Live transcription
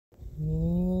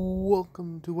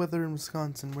Welcome to weather in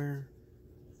Wisconsin. We're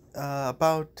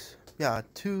about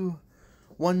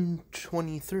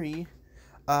 1:23.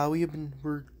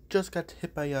 We're just got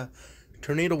hit by a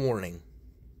tornado warning.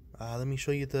 Let me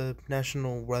show you the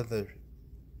national weather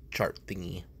chart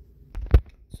thingy.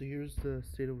 So here's the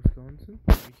state of Wisconsin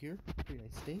right here. Pretty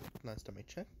nice state. Last time I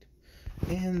checked,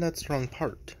 and that's the wrong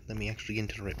part. Let me actually get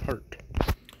into the right part.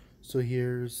 So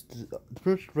here's the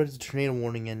first red is a tornado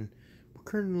warning, and we're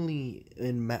currently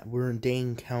we're in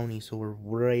Dane County, so we're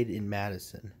right in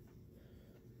Madison.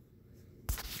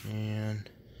 And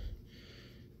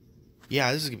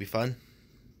yeah, this is gonna be fun.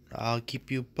 I'll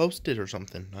keep you posted or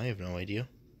something. I have no idea.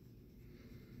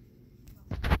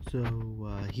 So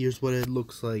here's what it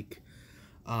looks like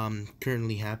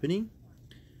currently happening.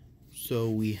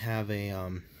 So we have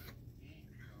a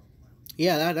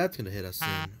that's gonna hit us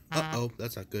soon. Uh-oh,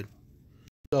 that's not good.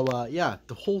 So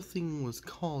the whole thing was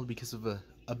called because of a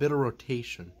bit of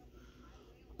rotation.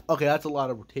 Okay, that's a lot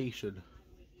of rotation.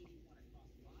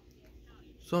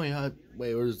 So yeah,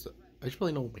 wait, where's I should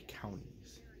probably know what my county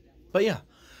is. But yeah,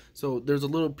 so there's a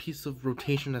little piece of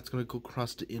rotation that's gonna go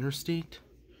across the interstate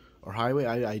or highway.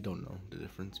 I don't know the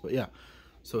difference, but yeah.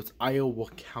 So it's Iowa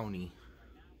County.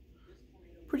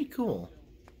 Pretty cool.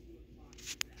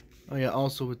 Oh yeah,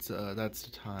 also it's that's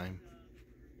the time.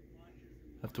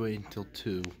 I have to wait until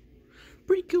 2.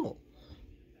 Pretty cool.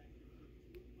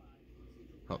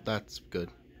 Oh, that's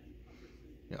good.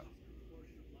 Yeah.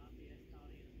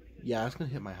 Yeah, it's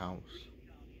gonna hit my house.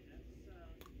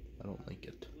 I don't like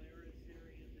it.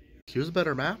 Here's a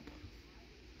better map.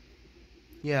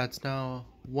 Yeah, it's now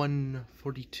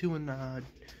 1:42 and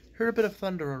heard a bit of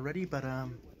thunder already, but let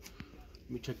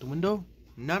me check the window.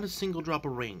 Not a single drop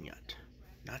of rain yet.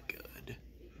 Not good.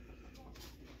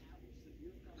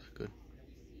 Good.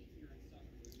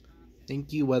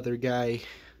 Thank you, weather guy.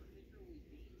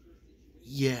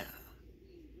 Yeah.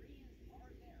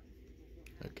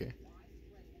 Okay.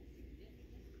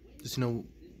 Just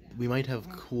we might have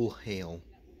cool hail.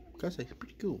 Gotta say, it's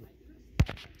pretty cool.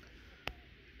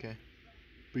 Okay.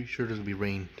 Pretty sure there's gonna be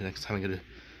rain the next time I'm gonna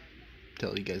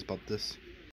tell you guys about this.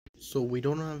 So we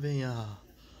don't have a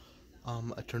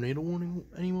tornado warning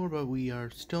anymore, but we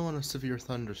are still in a severe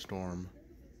thunderstorm.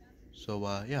 So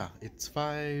yeah, it's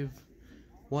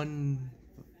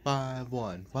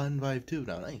 151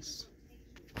 now. Nice.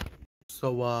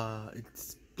 So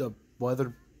it's the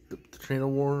weather. The tornado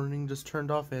warning just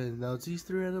turned off, and now it's these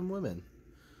 3 random women.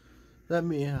 Let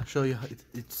me show you how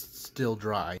it's still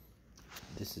dry.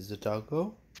 This is a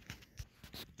doggo.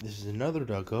 This is another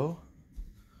doggo.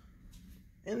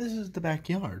 And this is the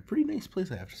backyard. Pretty nice place,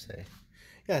 I have to say.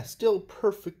 Yeah, still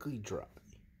perfectly dry.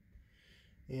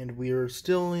 And we're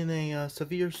still in a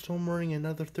severe storm warning in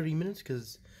another 30 minutes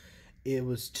because it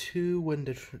was 2 when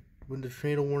the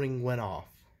tornado warning went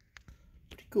off.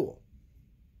 Pretty cool.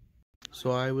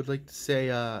 So I would like to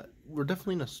say we're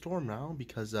definitely in a storm now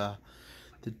because the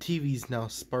TV's now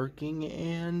sparking,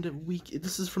 and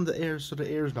this is from the air, so the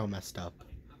air's now messed up.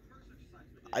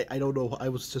 I don't know. I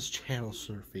was just channel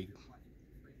surfing.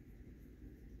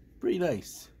 Pretty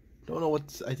nice. Don't know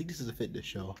what. I think this is a fitness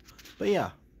show, but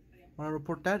yeah. Want to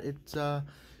report that it's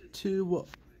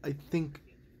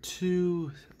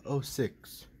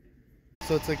 2:06.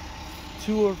 So it's like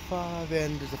 2:05,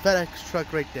 and there's a FedEx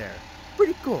truck right there.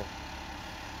 Pretty cool.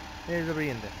 There's everybody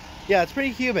in there. Yeah, it's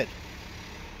pretty humid.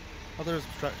 Oh, there's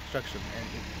construction and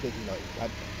it's busy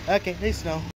noise. Okay, nice to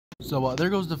know. So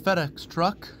there goes the FedEx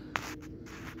truck.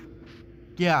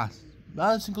 Yeah,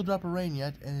 not a single drop of rain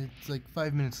yet, and it's like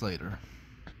 5 minutes later.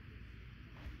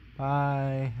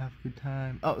 Bye, have a good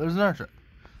time. Oh, there's another truck.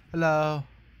 Hello.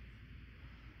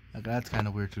 Okay, that's kind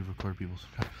of weird to record people's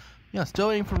truck. Yeah, still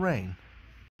waiting for rain.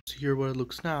 So here what it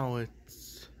looks now, I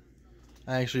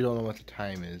actually don't know what the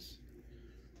time is.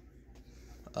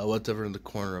 What's over in the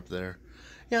corner up there.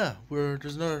 Yeah,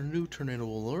 there's another new tornado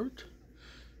alert.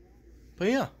 But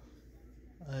yeah,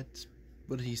 it's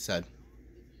what he said.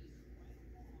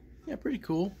 Yeah, pretty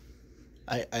cool.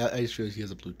 I just realized he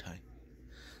has a blue tie.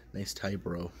 Nice tie,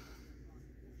 bro.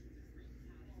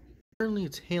 Currently,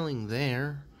 it's hailing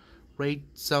there, right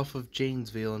south of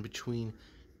Janesville, in between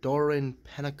Doran,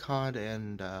 Pennicott,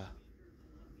 and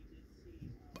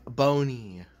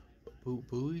Boney,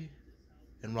 Bowie,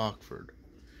 and Rockford.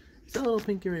 It's a little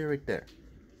pink area right there.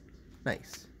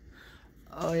 Nice.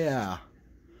 Oh yeah,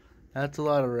 that's a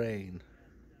lot of rain.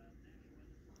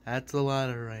 That's a lot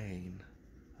of rain.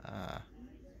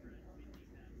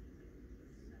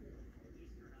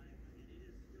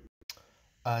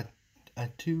 At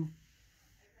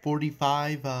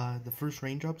 2:45, the first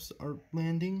raindrops are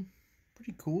landing.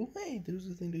 Pretty cool. Hey, there's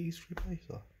a thing that you scrape ice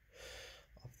off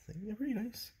thing. Yeah, pretty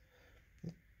nice.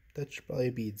 that should probably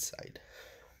be inside.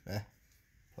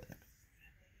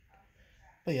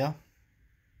 But yeah.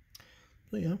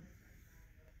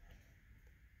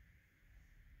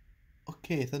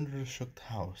 Okay, thunder shook the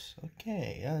house.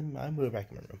 Okay, I'm moving back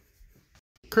in my room.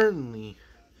 Currently,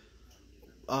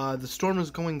 the storm is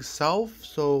going south,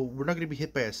 so we're not going to be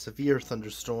hit by a severe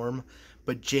thunderstorm,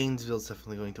 but Janesville's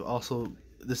definitely going to. Also,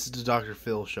 this is the Dr.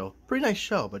 Phil show. Pretty nice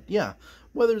show, but yeah,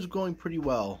 weather's going pretty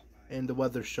well, and the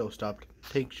weather show stopped.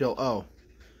 Take chill. Oh,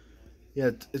 yeah,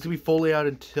 it's gonna be fully out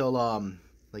until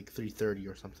like 3:30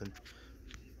 or something.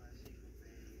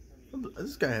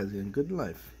 This guy has a good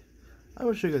life. I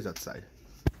will show you guys outside.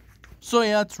 So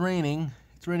yeah, it's raining.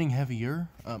 It's raining heavier.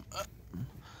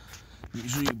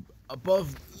 Usually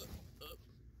above.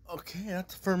 Okay,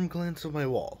 that's a firm glance of my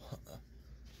wall.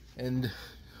 And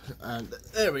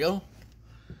there we go.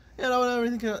 You know,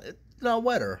 everything it's now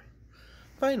wetter.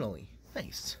 Finally,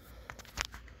 nice.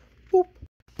 Boop.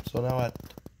 So now at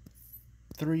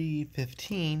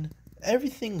 3:15,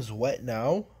 everything's wet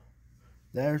now.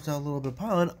 There's a little bit of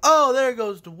pollen. Oh, there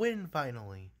goes the wind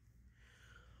finally.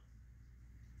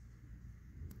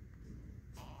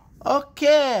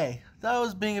 Okay, that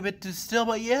was being a bit too still,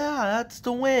 but yeah, that's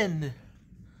the wind.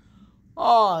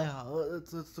 Oh yeah,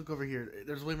 let's look over here.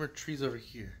 There's way more trees over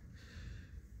here.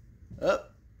 Oh,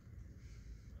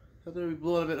 I thought we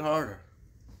blew it a bit harder.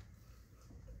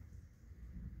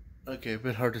 Okay, a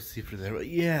bit hard to see through there, but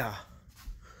yeah,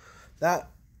 that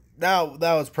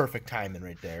was perfect timing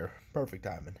right there. Perfect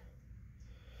timing.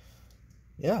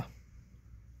 Yeah.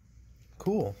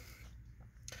 Cool.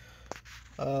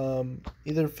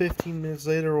 Either 15 minutes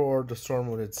later or the storm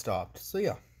would have stopped. So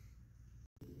yeah.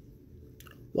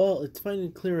 Well, it's finally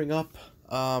clearing up.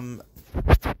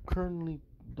 Currently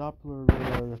Doppler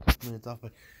radar a couple minutes off,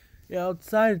 but yeah,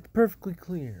 outside it's perfectly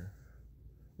clear.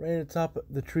 Right at the top of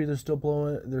the tree, they're still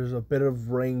blowing. There's a bit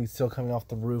of rain still coming off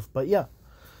the roof, but yeah.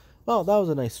 Well, that was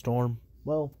a nice storm.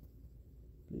 Well,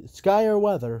 sky or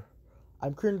weather,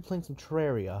 I'm currently playing some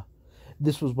Terraria.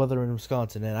 This was weather in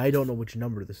Wisconsin, and I don't know which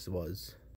number this was.